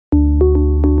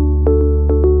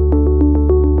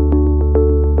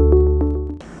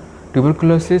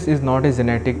Tuberculosis is not a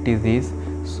genetic disease,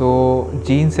 so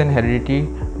genes and heredity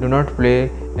do not play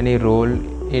any role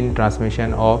in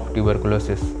transmission of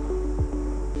tuberculosis.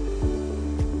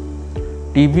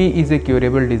 TB is a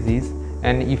curable disease,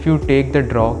 and if you take the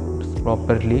drugs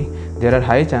properly, there are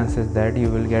high chances that you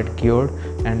will get cured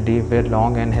and live a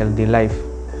long and healthy life.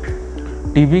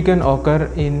 TB can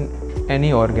occur in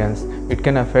any organs. It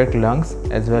can affect lungs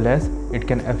as well as it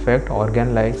can affect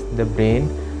organ like the brain,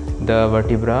 the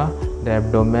vertebra, the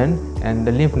abdomen and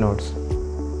the lymph nodes.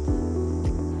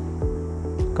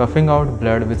 Coughing out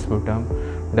blood with sputum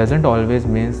doesn't always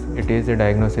mean it is a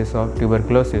diagnosis of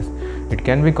tuberculosis. It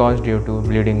can be caused due to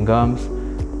bleeding gums,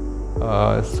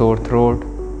 sore throat,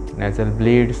 nasal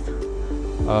bleeds,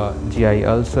 GI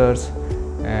ulcers,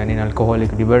 and in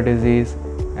alcoholic liver disease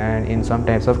and in some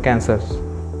types of cancers.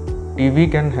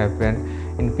 TB can happen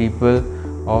in people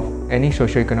of any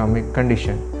socioeconomic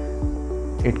condition.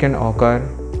 It can occur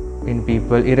in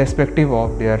people irrespective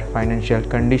of their financial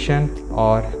condition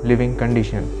or living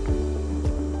condition.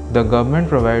 The government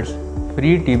provides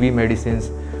free TB medicines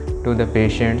to the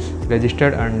patients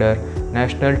registered under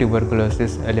National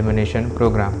Tuberculosis Elimination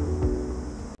Program.